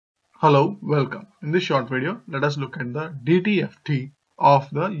Hello, welcome. In this short video, let us look at the DTFT of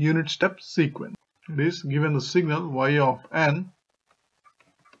the unit step sequence. It is given the signal y of n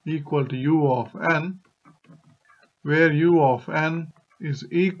equal to u of n, where u of n is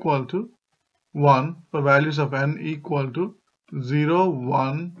equal to 1 for values of n equal to 0,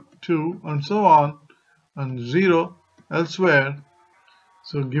 1, 2 and so on, and 0 elsewhere.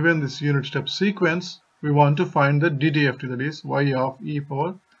 So given this unit step sequence, we want to find the DTFT, that is y of e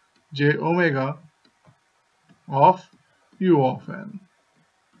power j omega of u of n.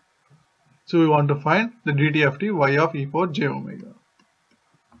 So we want to find the DTFT y of e power j omega.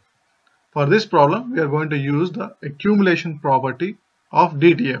 For this problem, we are going to use the accumulation property of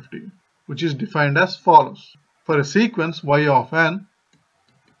DTFT, which is defined as follows. For a sequence y of n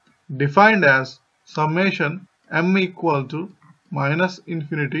defined as summation m equal to minus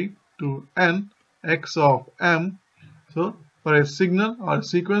infinity to n x of m. So for a signal or a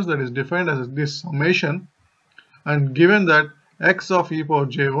sequence that is defined as this summation, and given that x of e power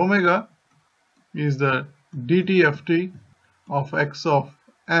j omega is the DTFT of x of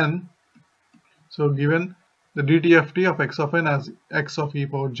n, so given the DTFT of x of n as x of e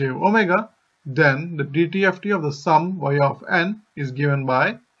power j omega, then the DTFT of the sum y of n is given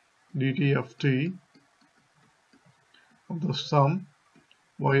by DTFT of the sum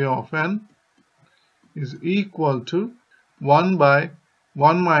y of n is equal to 1 by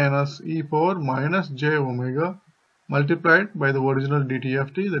 1 minus e power minus j omega multiplied by the original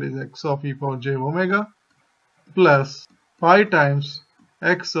DTFT, that is x of e power j omega, plus pi times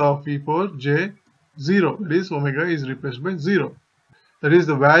x of e power j 0, that is omega is replaced by 0. That is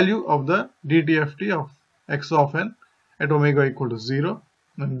the value of the DTFT of x of n at omega equal to 0,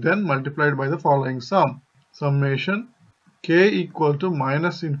 and then multiplied by the following sum. Summation k equal to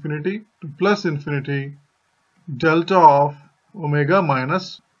minus infinity to plus infinity delta of omega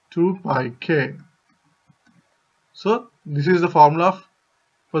minus 2 pi k. So this is the formula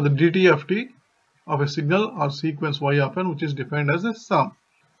for the DTFT of a signal or sequence y of n, which is defined as a sum.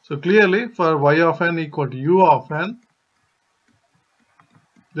 So clearly for y of n equal to u of n,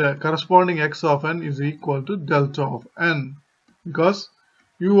 the corresponding x of n is equal to delta of n, because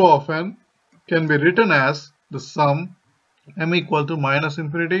u of n can be written as the sum m equal to minus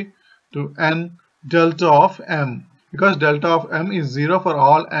infinity to n delta of m, because delta of m is 0 for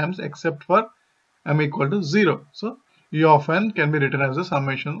all m's except for m equal to 0. So u of n can be written as the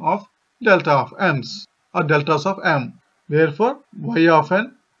summation of delta of m's or deltas of m. Therefore y of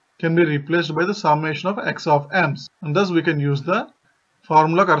n can be replaced by the summation of x of m's, and thus we can use the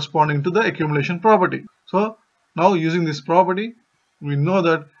formula corresponding to the accumulation property. So now using this property, we know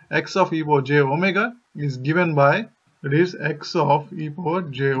that x of e power j omega is given by, that is x of e power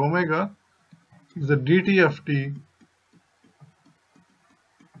j omega is the DTFT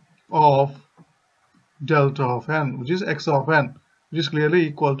of delta of n, which is x of n, which is clearly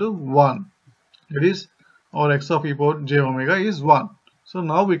equal to 1. That is, our x of e power j omega is 1. So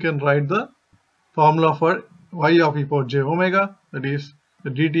now we can write the formula for y of e power j omega, that is the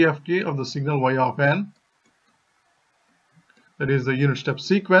DTFT of the signal y of n, that is the unit step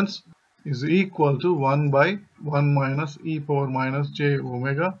sequence, is equal to 1 by 1 minus e power minus j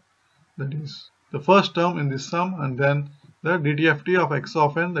omega, that is the first term in this sum, and then the DTFT of x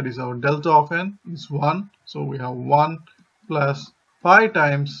of n, that is our delta of n, is 1. So we have 1 plus pi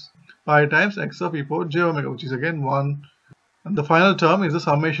times x of e power j omega, which is again 1, and the final term is the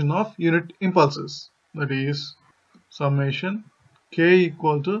summation of unit impulses, that is summation k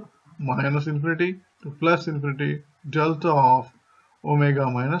equal to minus infinity to plus infinity delta of omega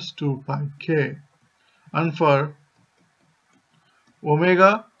minus 2 pi k. And for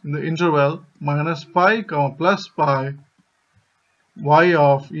omega in the interval minus pi plus pi, y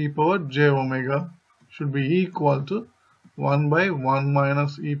of e power j omega should be equal to 1 by 1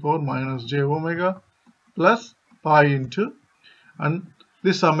 minus e power minus j omega plus pi into, and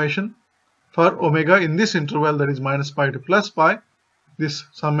this summation for omega in this interval, that is minus pi to plus pi, this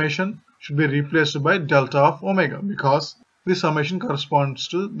summation should be replaced by delta of omega, because this summation corresponds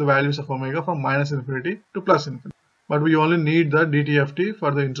to the values of omega from minus infinity to plus infinity. But we only need the DTFT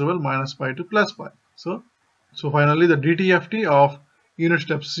for the interval minus pi to plus pi. So finally the DTFT of unit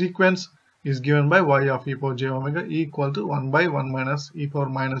step sequence is given by y of e power j omega equal to 1 by 1 minus e power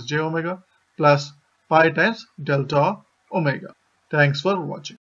minus j omega plus pi times delta of omega. Thanks for watching.